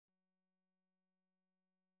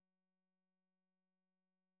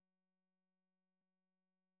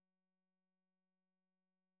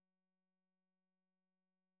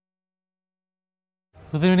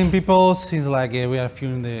Good evening, people. Seems like we are a few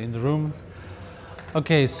in the room.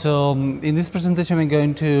 Okay, so in this presentation, I'm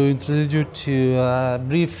going to introduce you to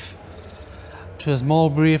a small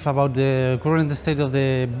brief about the current state of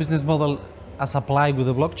the business model as applied with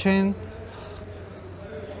the blockchain.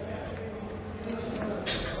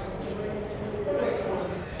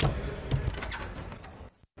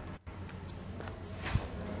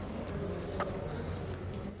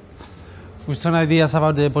 With some ideas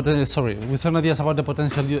about the potential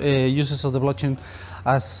uses of the blockchain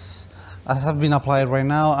as have been applied right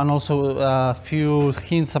now, and also a few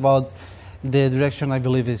hints about the direction I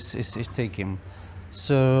believe is taking.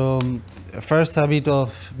 So first, a bit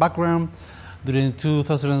of background. During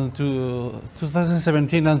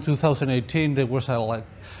 2017 and 2018, there was a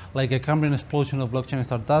Cambrian explosion of blockchain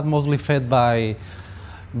startups, mostly fed by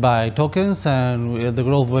tokens, and the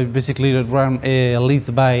growth was basically led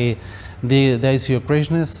by the ICO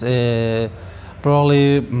craziness.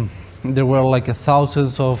 Probably there were like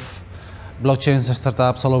thousands of blockchain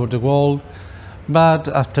startups all over the world, but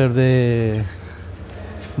after the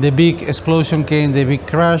big explosion came the big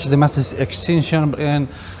crash, the massive extinction, and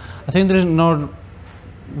I think there is no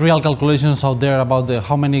real calculations out there about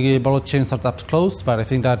how many blockchain startups closed, but I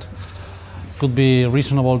think that could be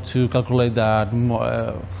reasonable to calculate that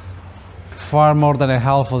far more than a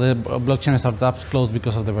half of the blockchain startups closed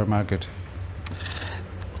because of the bear market.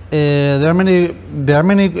 There are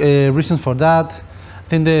many reasons for that. I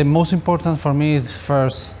think the most important for me is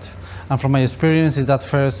first, and from my experience, is that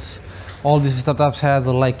first, all these startups had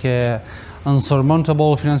like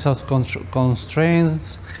unsurmountable financial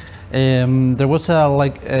constraints. There was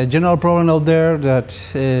a general problem out there that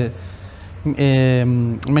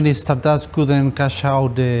many startups couldn't cash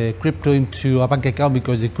out the crypto into a bank account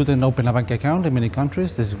because they couldn't open a bank account in many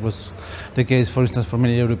countries. This was the case, for instance, for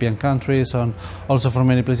many European countries and also for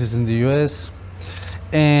many places in the US.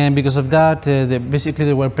 And because of that, basically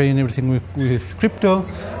they were paying everything with crypto.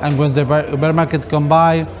 And when the bear market come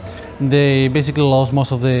by, they basically lost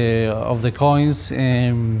most of the coins,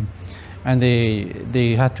 and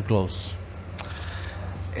they had to close.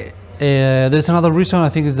 There's another reason, I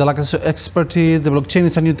think, is the lack of expertise. The blockchain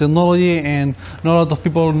is a new technology, and not a lot of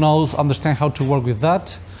people understand how to work with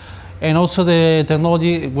that. And also the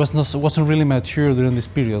technology wasn't really mature during this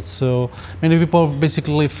period. So many people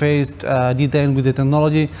basically faced dead end with the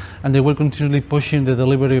technology, and they were continually pushing the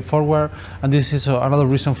delivery forward. And this is another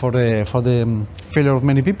reason for the failure of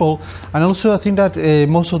many people. And also I think that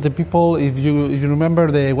most of the people, if you remember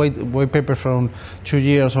the white paper from 2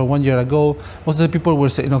 years or 1 year ago, most of the people were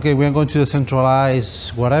saying, okay, we are going to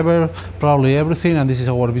decentralize whatever, probably everything, and this is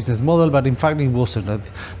our business model. But in fact, it wasn't.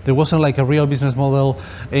 There wasn't like a real business model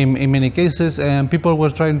in many cases, and people were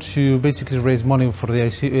trying to basically raise money for the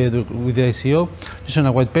with the ICO, using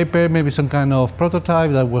a white paper, maybe some kind of prototype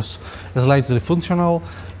that was slightly functional,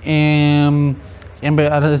 and a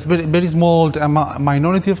very small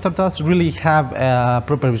minority of startups really have a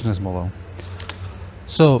proper business model.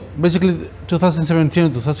 So basically 2017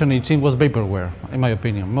 and 2018 was vaporware, in my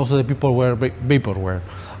opinion. Most of the people were vaporware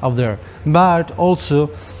out there, but also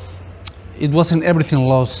it wasn't everything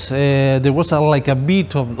lost. There was like a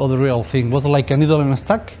bit of the real thing. It was like a needle in a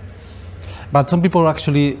stack. But some people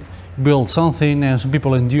actually built something, and some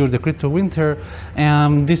people endured the crypto winter.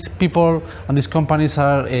 And these people and these companies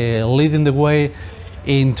are leading the way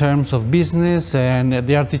in terms of business, and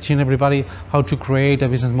they are teaching everybody how to create a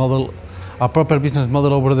business model, a proper business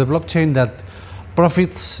model over the blockchain that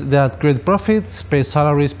create profits, pay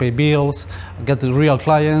salaries, pay bills, get the real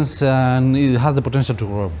clients, and it has the potential to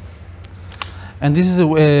grow. And this is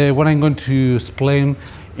what I'm going to explain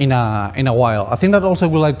in a while. I think that also I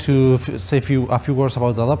would like to say a few words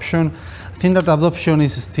about adoption. I think that adoption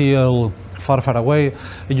is still far away.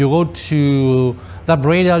 If you go to that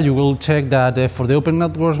radar, you will check that for the open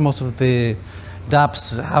networks, most of the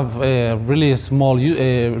dApps have a really small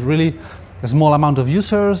amount of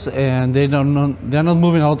users, and they're not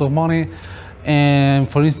moving a lot of money. And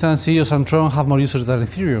for instance, EOS and Tron have more users than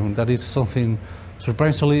Ethereum. That is something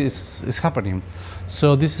surprisingly is happening.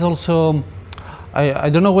 So this is also, I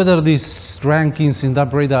don't know whether these rankings in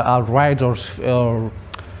that radar are right or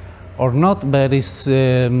not, but it's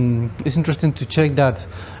interesting to check that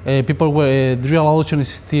the real adoption is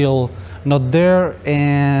still not there,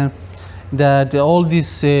 and that all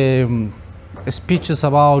these speeches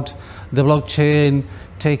about the blockchain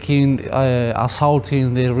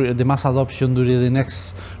assaulting the mass adoption during the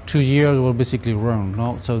next 2 years were basically wrong.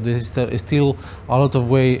 No? So there is still a lot of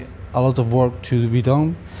work to be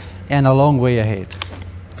done, and a long way ahead.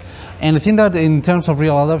 And I think that in terms of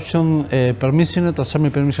real adoption, permissioned or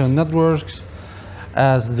semi-permissioned networks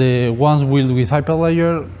as the ones built with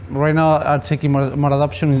Hyperledger right now are taking more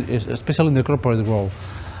adoption, especially in the corporate world.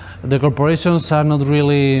 The corporations are not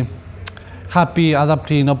really happy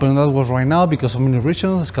adapting open networks right now because of many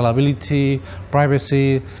reasons: scalability,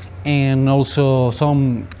 privacy, and also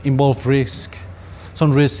some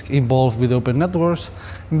risk involved with open networks.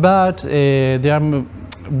 But they are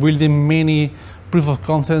building many proof of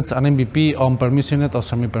concepts and MVP on permissioned or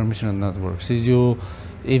semi-permissioned networks.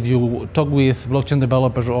 If you talk with blockchain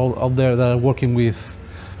developers all out there that are working with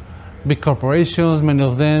big corporations, many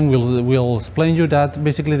of them will explain you that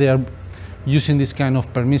basically they are using this kind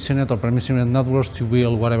of permissioned or permissioned networks to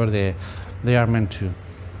build whatever they are meant to.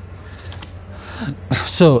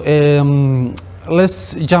 So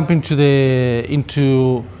let's jump into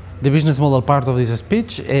the business model part of this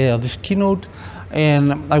speech, of this keynote,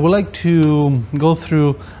 and I would like to go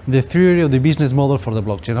through the theory of the business model for the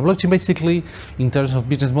blockchain. A blockchain, basically, in terms of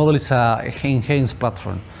business model, is a enhanced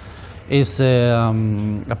platform. It's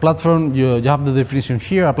a platform, you have the definition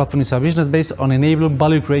here. A platform is a business based on enabling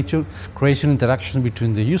value creation interactions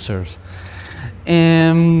between the users.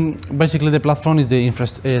 And basically the platform is the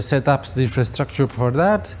setups the infrastructure for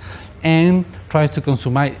that, and tries to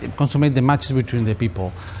consummate the matches between the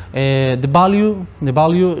people. The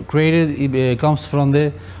value created comes from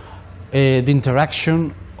the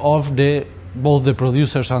interaction of both the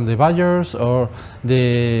producers and the buyers, or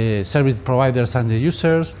the service providers and the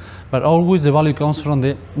users, but always the value comes from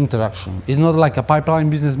the interaction. It's not like a pipeline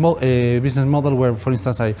business model where, for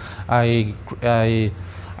instance, I'm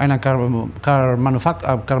a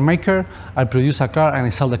car maker, I produce a car and I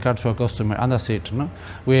sell the car to a customer, and that's it. No?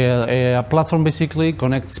 Where a platform basically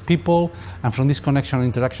connects people, and from this connection and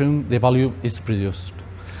interaction, the value is produced.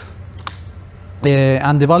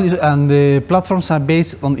 And the platforms are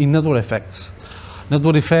based in network effects.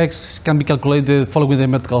 Network effects can be calculated following the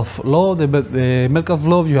Metcalfe law. The Metcalfe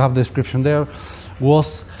law, you have the description there,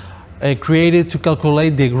 was created to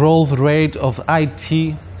calculate the growth rate of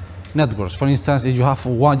IT networks. For instance, if you have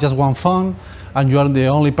just one phone and you are the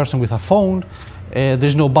only person with a phone,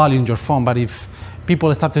 there's no value in your phone. But if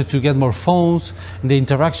people started to get more phones, the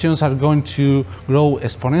interactions are going to grow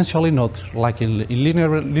exponentially, not like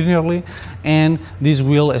linearly, and this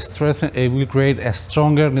will will create a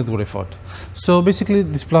stronger network effect. So basically,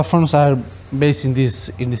 these platforms are based in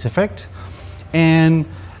this effect, and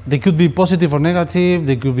they could be positive or negative.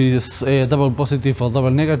 They could be double positive or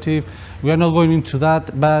double negative. We are not going into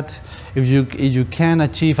that, but if you can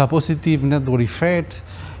achieve a positive network effect,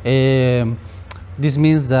 this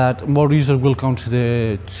means that more users will come to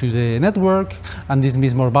the network, and this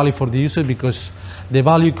means more value for the user because the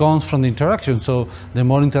value comes from the interaction. So the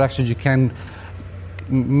more interactions you can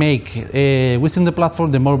make within the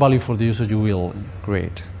platform, the more value for the user you will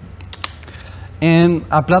create. And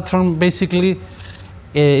a platform basically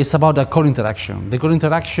is about a core interaction. The core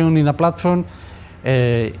interaction in a platform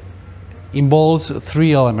involves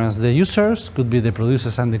three elements. The users, could be the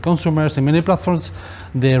producers and the consumers. In many platforms,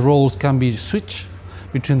 the roles can be switched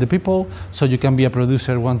between the people, so you can be a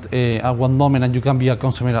producer at one moment and you can be a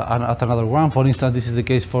consumer at another one. For instance, this is the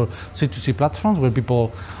case for C2C platforms where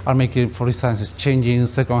people are making, for instance, exchanging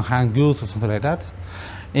second-hand goods or something like that.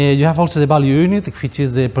 You have also the value unit, which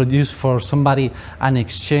is the produce for somebody and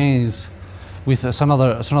exchange with some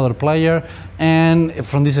other player, and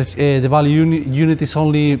from this the value unit is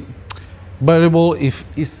only variable if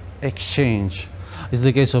it's exchanged. It's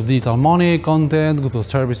the case of digital money, content, goods or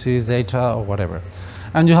services, data, or whatever.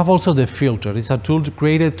 And you have also the filter. It's a tool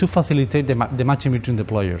created to facilitate the matching between the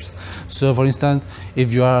players. So for instance,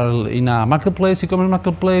 if you are in a marketplace, e-commerce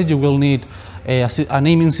marketplace, you will need a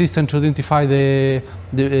naming system to identify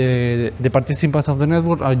the participants of the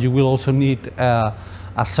network, and you will also need a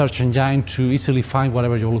search engine to easily find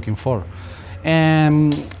whatever you're looking for.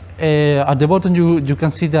 And at the bottom you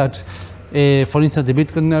can see that for instance, the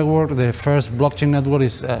Bitcoin network, the first blockchain network,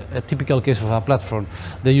 is a typical case of a platform.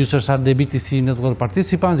 The users are the BTC network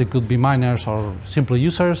participants. They could be miners or simple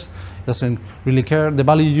users. Doesn't really care. The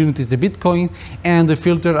value unit is the Bitcoin, and the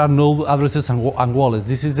filter are node addresses and wallets.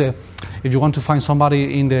 This is if you want to find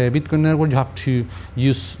somebody in the Bitcoin network, you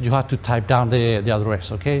have to type down the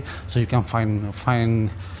address. Okay, so you can find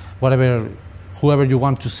whoever you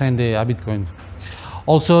want to send a Bitcoin.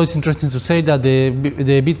 Also, it's interesting to say that a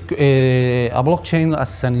blockchain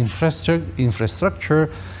as an infrastructure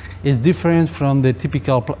is different from the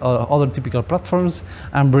typical other typical platforms,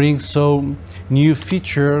 and brings some new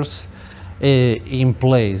features in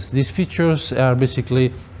place. These features are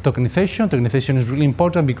basically tokenization. Tokenization is really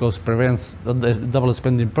important because it prevents the double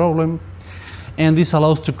spending problem, and this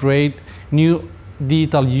allows to create new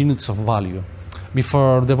digital units of value.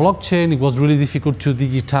 Before the blockchain, it was really difficult to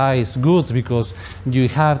digitize goods because you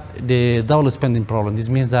have the double spending problem. This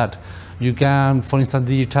means that you can, for instance,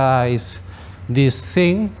 digitize this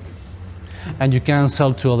thing and you can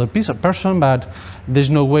sell to other person, but there's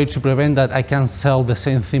no way to prevent that I can sell the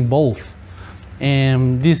same thing both.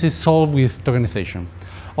 And this is solved with tokenization.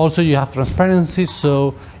 Also, you have transparency,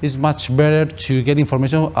 so it's much better to get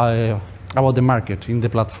information about the market in the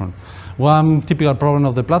platform. One typical problem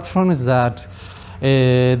of the platform is that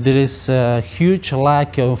there is a huge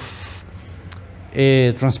lack of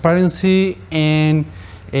transparency, and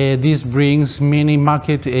this brings many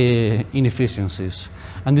market inefficiencies.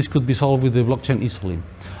 And this could be solved with the blockchain easily.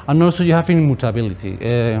 And also you have immutability.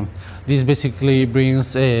 This basically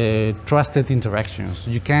brings trusted interactions.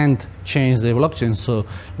 You can't change the blockchain, so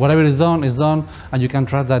whatever is done, and you can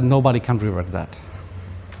trust that nobody can revert that.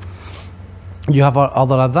 You have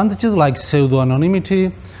other advantages like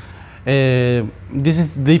pseudo-anonymity. This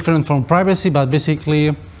is different from privacy, but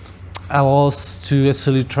basically allows to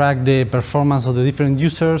easily track the performance of the different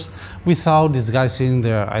users without disguising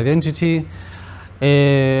their identity.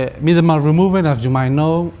 Middleman removal, as you might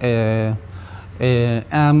know,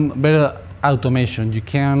 and better automation. You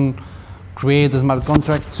can create smart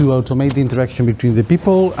contracts to automate the interaction between the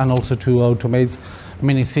people, and also to automate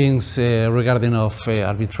many things regarding of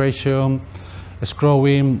arbitration,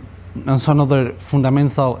 escrowing, and some other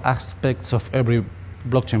fundamental aspects of every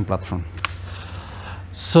blockchain platform.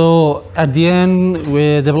 So at the end,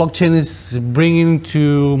 the blockchain is bringing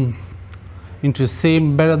into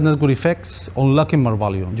same better network effects, unlocking more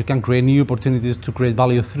value. You can create new opportunities to create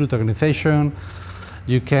value through tokenization.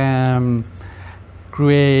 You can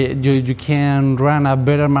you can run a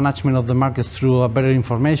better management of the market through a better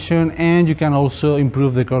information, and you can also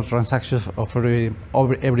improve the core transactions of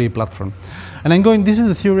every platform. And I'm going, this is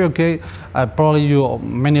the theory, okay? Probably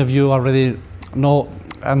many of you already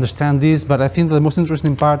understand this, but I think the most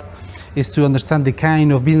interesting part is to understand the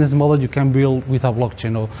kind of business model you can build with a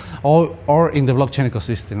blockchain or in the blockchain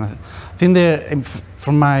ecosystem. I think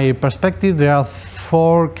from my perspective, there are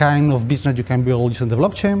 4 kinds of business you can build using the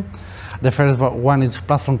blockchain. The first one is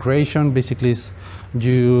platform creation. Basically,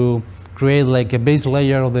 you create like a base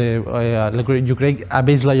layer of you create a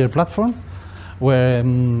base layer platform where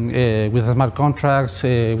with smart contracts,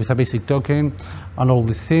 with a basic token, and all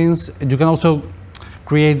these things. You can also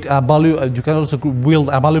create a value. You can also build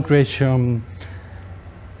a value creation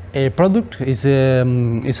product. It's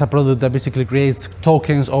a product that basically creates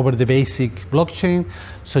tokens over the basic blockchain,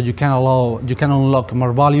 so you can unlock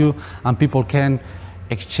more value, and people can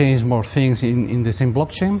exchange more things in the same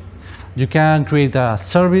blockchain. You can create a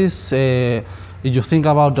service. If you think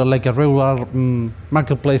about like a regular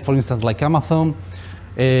marketplace, for instance, like Amazon,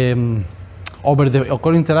 over the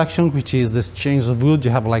core interaction, which is the exchange of goods,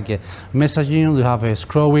 you have like a messaging, you have a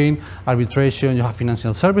escrowing, arbitration, you have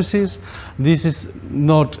financial services.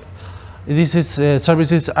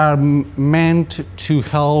 Services are meant to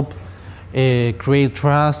help create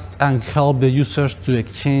trust and help the users to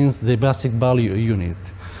exchange the basic value unit.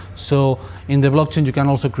 So in the blockchain, you can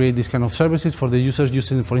also create these kind of services for the users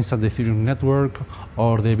using, for instance, the Ethereum network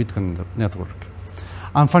or the Bitcoin network.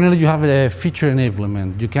 And finally, you have a feature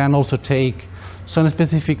enablement. You can also take some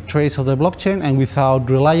specific traits of the blockchain, and without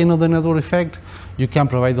relying on the network effect, you can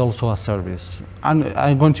provide also a service. And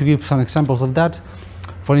I'm going to give some examples of that.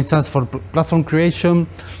 For instance, for platform creation,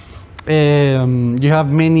 you have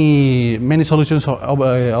many solutions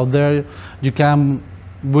out there. You can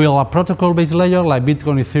build a protocol-based layer like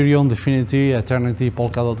Bitcoin, Ethereum, Definity, Eternity,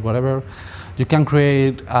 Polkadot, whatever. You can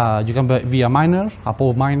create, you can be a miner, a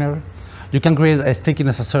pool miner. You can create a staking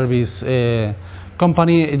as a service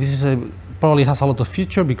company. This is probably has a lot of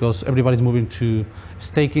future because everybody's moving to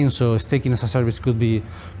staking. So staking as a service could be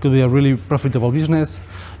a really profitable business.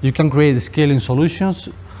 You can create scaling solutions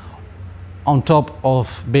on top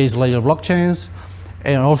of base layer blockchains,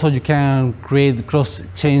 and also you can create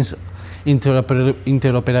cross-chain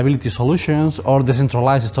interoperability solutions or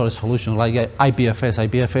decentralized storage solutions like IPFS.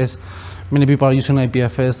 IPFS, many people are using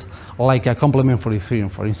IPFS like a complement for Ethereum,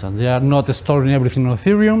 for instance. They are not storing everything on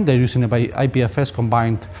Ethereum, they're using IPFS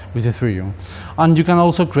combined with Ethereum. And you can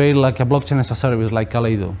also create like a blockchain as a service like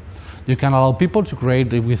Kaleido. You can allow people to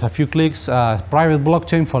create with a few clicks a private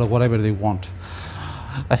blockchain for whatever they want.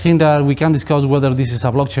 I think that we can discuss whether this is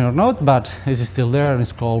a blockchain or not, but it's still there and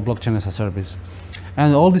it's called blockchain as a service.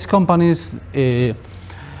 And all these companies,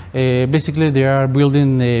 basically they are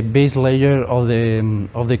building the base layer of the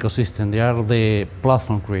ecosystem. They are the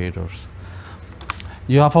platform creators.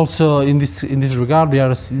 You have also in this regard,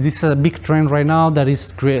 this is a big trend right now that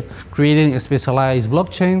is creating a specialized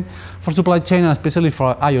blockchain for supply chain and especially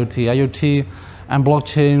for IoT. IoT and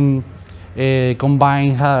blockchain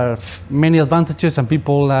combined have many advantages, and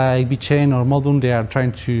people like VeChain or Modun, they are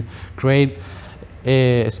trying to create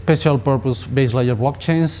special purpose base layer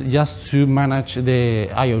blockchains just to manage the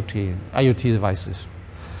IoT devices.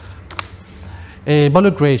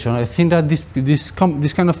 Value creation. I think that this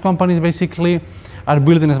kind of companies basically are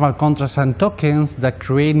building smart contracts and tokens that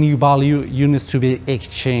create new value units to be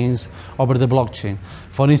exchanged over the blockchain.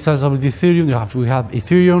 For instance, with Ethereum, we have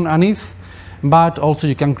Ethereum and ETH, but also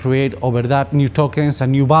you can create over that new tokens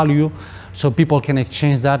and new value, so people can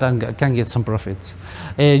exchange that and can get some profits.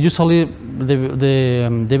 Usually,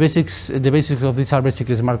 the basics of this are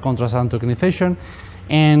basically smart contracts and tokenization,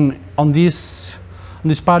 and on this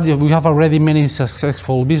part we have already many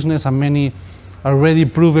successful business and many already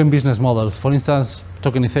proven business models. For instance,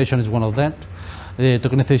 tokenization is one of them. The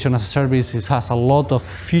tokenization as a service has a lot of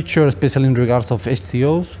features, especially in regards of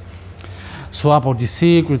HTOs. Swap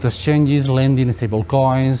OTC, crypto exchanges, lending, stable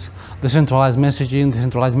coins, decentralized messaging,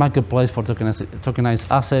 decentralized marketplace for tokenized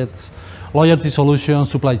assets, loyalty solutions,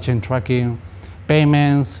 supply chain tracking,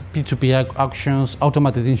 payments, P2P auctions,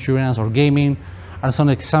 automated insurance or gaming, are some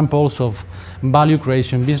examples of value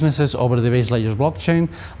creation businesses over the base layers blockchain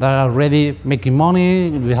that are already making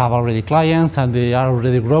money. We have already clients, and they are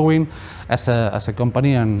already growing as a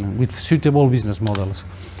company and with suitable business models.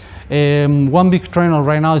 One big trend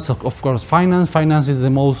right now is, of course, finance. Finance is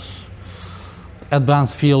the most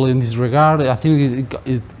advanced field in this regard. I think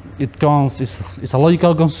it's a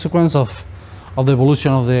logical consequence of the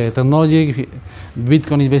evolution of the technology.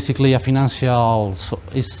 Bitcoin is basically a financial,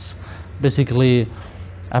 is basically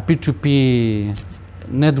a P2P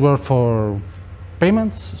network for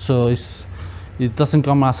payments. So it doesn't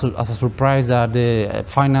come as a surprise that the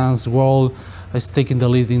finance world is taking the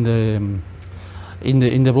lead in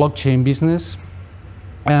the blockchain business.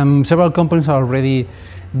 Several companies are already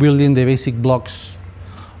building the basic blocks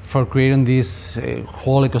for creating this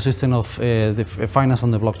whole ecosystem of the finance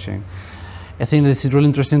on the blockchain. I think this is really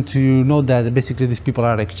interesting to know that basically these people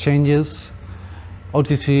are exchanges,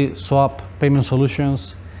 OTC, swap, payment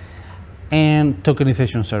solutions, and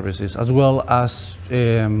tokenization services, as well as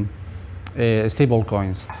stable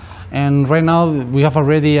coins. And right now we have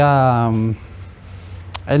already an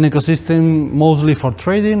ecosystem mostly for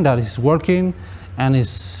trading that is working and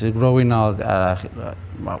is growing at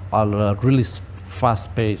a really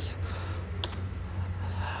fast pace.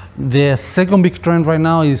 The second big trend right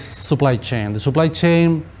now is supply chain. The supply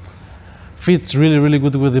chain fits really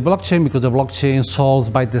good with the blockchain because the blockchain solves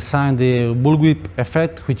by design the bullwhip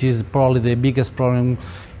effect, which is probably the biggest problem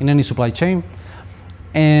in any supply chain.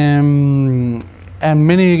 And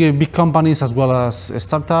many big companies as well as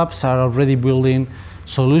startups are already building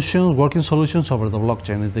solutions, working solutions over the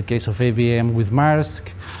blockchain. In the case of ABM with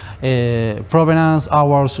Maersk, Provenance,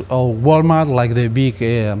 Ours, or Walmart, like the big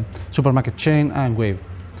supermarket chain, and Wave.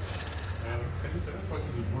 Can you tell us what is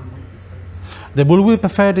the bullwhip effect? The bullwhip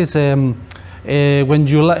effect is when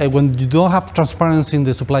you don't have transparency in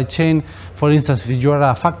the supply chain. For instance, if you are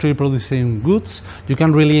a factory producing goods, you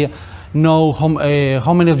can really know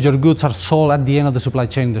how many of your goods are sold at the end of the supply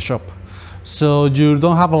chain in the shop. So you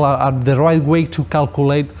don't have the right way to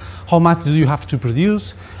calculate how much do you have to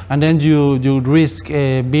produce, and then you risk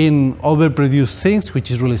being overproduced things,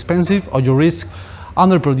 which is really expensive, or you risk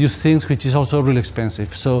underproduced things, which is also really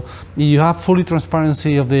expensive. So you have fully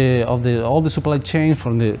transparency of all the supply chain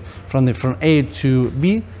from A to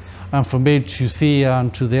B, and from B to C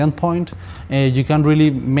and to the endpoint. You can really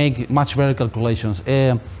make much better calculations.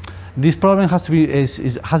 This problem has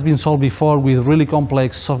been solved before with really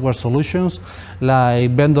complex software solutions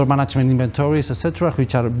like vendor management inventories, etc.,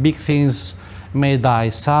 which are big things made by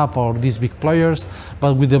SAP or these big players.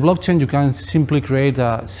 But with the blockchain, you can simply create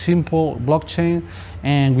a simple blockchain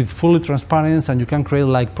and with fully transparency, and you can create,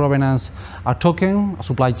 like Provenance, a token, a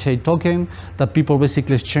supply chain token, that people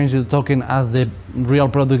basically exchange the token as the real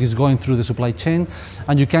product is going through the supply chain.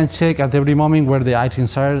 And you can check at every moment where the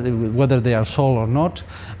items are, whether they are sold or not,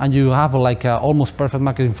 and you have like almost perfect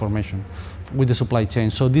market information with the supply chain.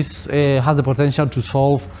 So this has the potential to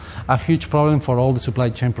solve a huge problem for all the supply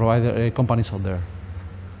chain provider companies out there.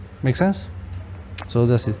 Make sense? So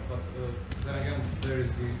that's it. But then again, there is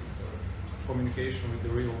the communication with the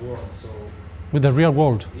real world. So With the real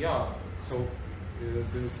world? yeah, so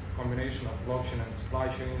the combination of blockchain and supply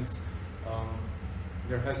chains,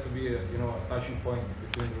 there has to be a touching point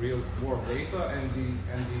between the real world data and the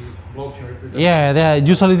blockchain representation. Yeah,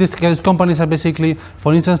 usually these companies are basically,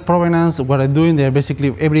 for instance, Provenance, what they're doing, they're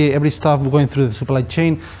basically every stuff going through the supply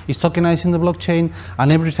chain is tokenized in the blockchain,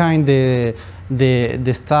 and every time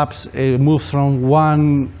the steps moves from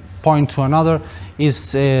one point to another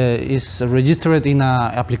is registered in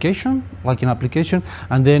an application, like an application,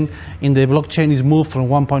 and then in the blockchain is moved from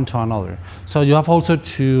one point to another. So you have also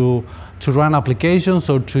to run applications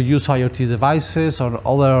or to use IoT devices or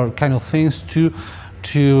other kind of things to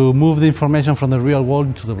move the information from the real world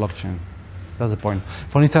into the blockchain. That's the point.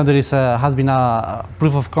 For instance, there has been a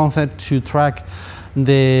proof of concept to track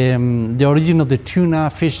the origin of the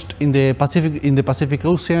tuna fished in the Pacific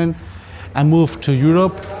Ocean and moved to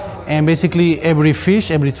Europe. And basically every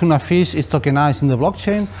tuna fish is tokenized in the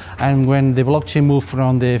blockchain, and when the blockchain moves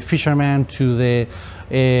from the fisherman to the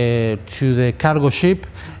cargo ship,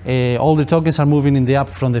 all the tokens are moving in the app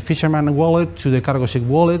from the fisherman wallet to the cargo ship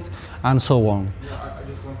wallet, and so on. Yeah, I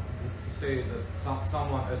just want to say that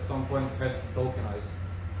someone at some point had to tokenize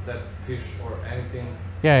that fish or anything.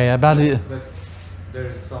 Yeah, but there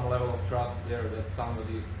is some level of trust there that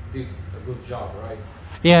somebody did a good job, right?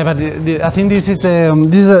 Yeah, but I think this is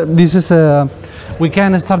we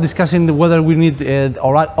can start discussing whether we need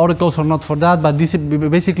oracles or not for that. But this is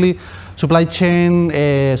basically supply chain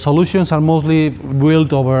solutions are mostly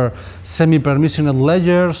built over semi-permissioned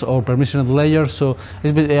ledgers or permissioned ledgers. So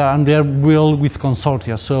and they are built with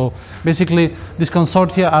consortia. So basically, these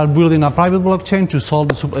consortia are building a private blockchain to solve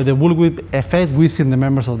the bullwhip effect within the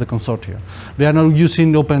members of the consortia. They are not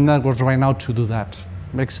using open networks right now to do that.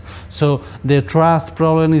 So the trust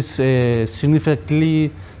problem is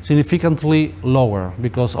significantly lower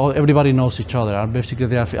because everybody knows each other. And basically,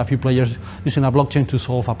 there are a few players using a blockchain to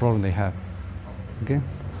solve a problem they have. Okay.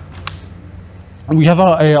 And we have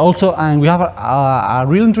a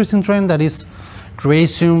real interesting trend that is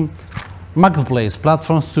creation marketplace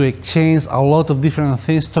platforms to exchange a lot of different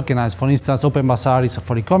things tokenized. For instance, OpenBazaar is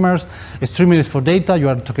for e-commerce, Streamer is for data. You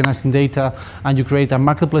are tokenizing data and you create a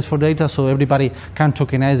marketplace for data so everybody can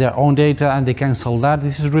tokenize their own data and they can sell that.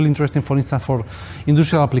 This is really interesting, for instance, for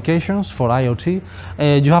industrial applications, for IoT.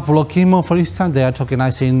 You have Blockimo, for instance, they are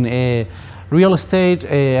tokenizing real estate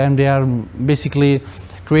and they are basically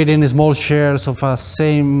creating small shares of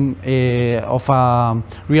a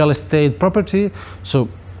real estate property. So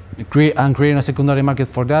creating a secondary market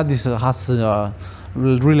for that. This has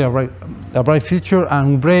really a bright future.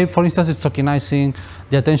 And Brave, for instance, is tokenizing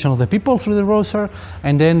the attention of the people through the browser,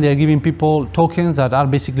 and then they're giving people tokens that are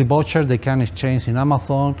basically vouchers they can exchange in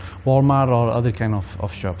Amazon, Walmart, or other kind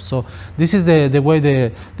of shops. So this is the way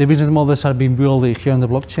the business models are being built here on the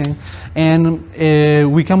blockchain. And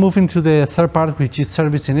we can move into the third part, which is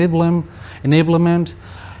service enablement.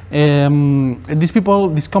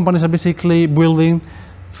 These companies are basically building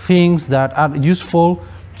things that are useful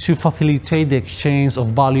to facilitate the exchange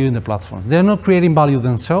of value in the platforms. They're not creating value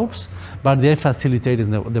themselves, but they're facilitating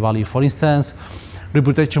the value. For instance,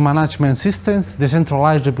 reputation management systems,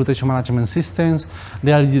 decentralized reputation management systems.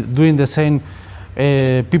 They are doing the same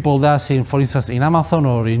people does in, for instance, in Amazon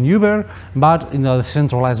or in Uber, but in a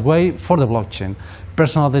decentralized way for the blockchain.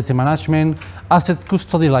 Personal data management, asset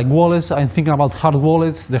custody like wallets. I'm thinking about hard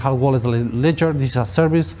wallets, the hard wallet ledger. This is a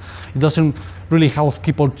service. It doesn't really help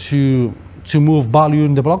people to move value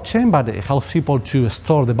in the blockchain, but it helps people to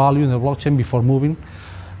store the value in the blockchain before moving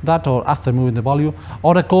that or after moving the value.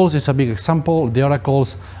 Oracles is a big example. The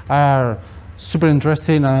oracles are super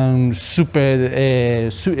interesting and super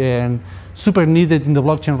needed in the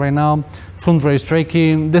blockchain right now. Fundraise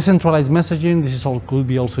tracking, decentralized messaging. This is all could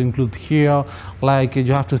be also included here. Like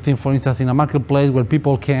you have to think, for instance, in a marketplace where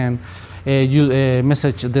people can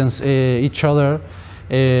message each other.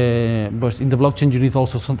 But in the blockchain, you need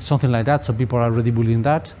also something like that. So people are already building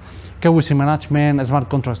that. KYC management, smart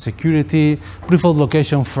contract security, proof of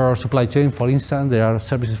location for supply chain, for instance, there are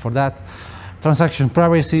services for that. Transaction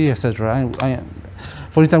privacy, etc.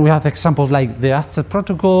 For instance, we have examples like the Asset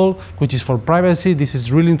Protocol, which is for privacy. This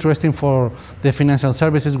is really interesting for the financial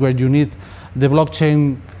services where you need the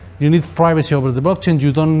blockchain, you need privacy over the blockchain.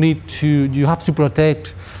 You don't need to, you have to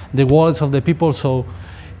protect the wallets of the people so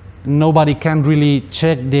nobody can really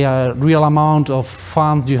check the real amount of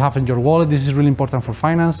funds you have in your wallet. This is really important for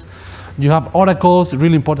finance. You have oracles,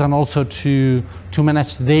 really important also to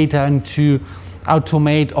manage data and to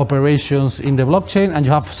automate operations in the blockchain. And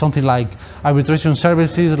you have something like arbitration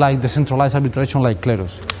services, like decentralized arbitration, like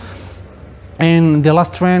Kleros. And the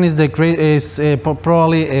last trend is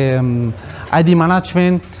probably ID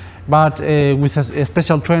management, but with a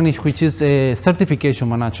special trend which is certification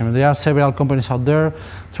management. There are several companies out there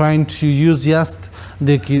trying to use just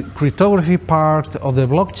the cryptography part of the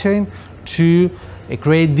blockchain to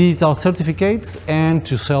create digital certificates and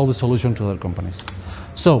to sell the solution to other companies.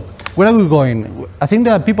 So where are we going? I think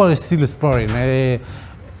that people are still exploring.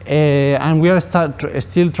 And we are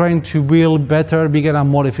still trying to build better, bigger, and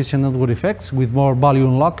more efficient network effects with more value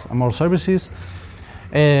unlock and more services.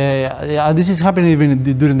 This is happening even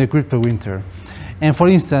during the crypto winter. And for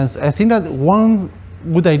instance, I think that one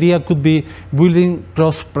good idea could be building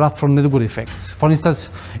cross-platform network effects. For instance,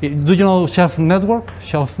 do you know Shelf Network?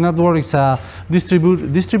 Shelf Network is a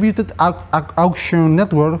distributed auction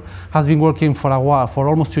network, has been working for a while, for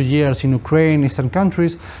almost 2 years in Ukraine, Eastern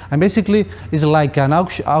countries, and basically it's like an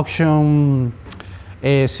auction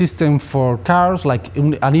system for cars, like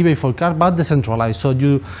an eBay for cars, but decentralized. So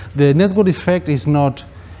the network effect is not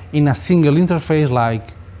in a single interface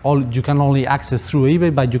like you can only access through eBay,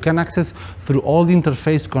 but you can access through all the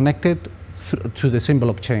interface connected to the same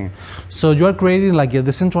blockchain. So you are creating like a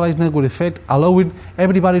decentralized network effect, allowing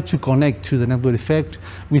everybody to connect to the network effect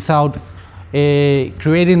without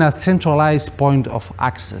creating a centralized point of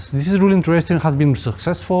access. This is really interesting, has been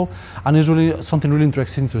successful, and is really something really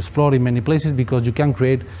interesting to explore in many places because you can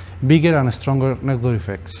create bigger and stronger network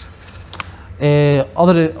effects.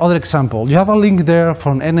 Other example, you have a link there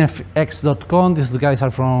from nfx.com. These guys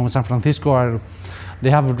are from San Francisco.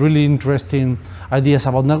 They have really interesting ideas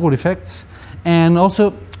about network effects. And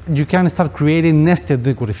also, you can start creating nested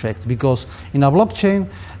network effects because in a blockchain,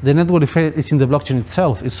 the network effect is in the blockchain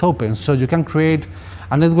itself. It's open, so you can create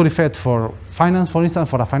a network effect for finance, for instance,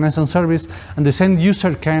 for a financial service, and the same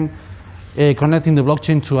user can connect in the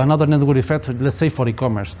blockchain to another network effect, let's say for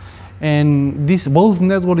e-commerce. And both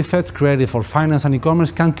network effects created for finance and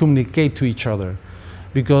e-commerce can communicate to each other,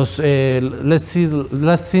 because let's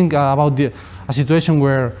think about a situation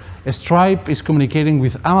where Stripe is communicating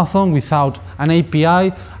with Amazon without an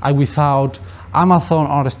API and without Amazon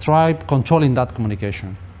or Stripe controlling that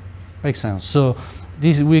communication. Makes sense. So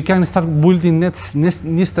we can start building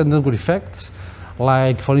nested network effects,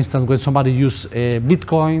 like for instance when somebody uses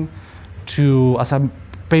Bitcoin as a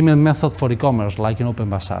payment method for e-commerce, like in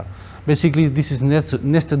OpenBazaar. Basically, this is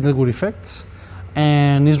nested network effects,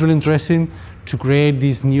 and it's really interesting to create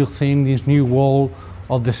this new thing, this new world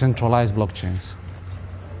of decentralized blockchains.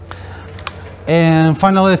 And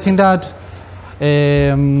finally, I think that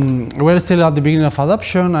we're still at the beginning of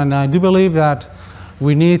adoption, and I do believe that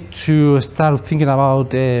we need to start thinking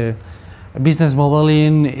about business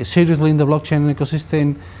modeling seriously in the blockchain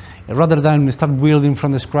ecosystem, rather than start building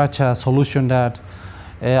from the scratch a solution that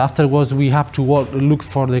afterwards we have to look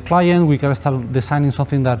for the client. We can start designing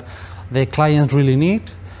something that the clients really need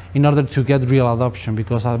in order to get real adoption,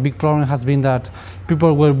 because a big problem has been that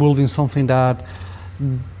people were building something that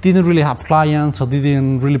didn't really have clients or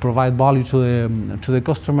didn't really provide value to the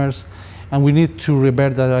customers, and we need to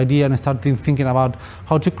revert that idea and start thinking about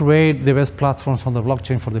how to create the best platforms on the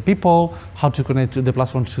blockchain for the people, how to connect to the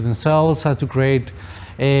platforms to themselves, how to create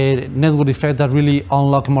a network effect that really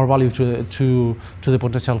unlock more value to the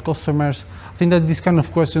potential customers. I think that these kind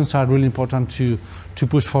of questions are really important to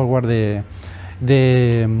push forward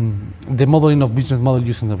the modeling of business model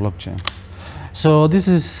using the blockchain. So this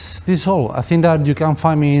is all. I think that you can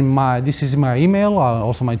find me this is my email,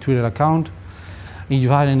 also my Twitter account. If you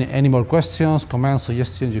have any more questions, comments,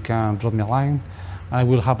 suggestions, you can drop me a line, and I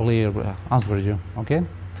will happily answer you. Okay?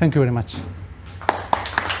 Thank you very much.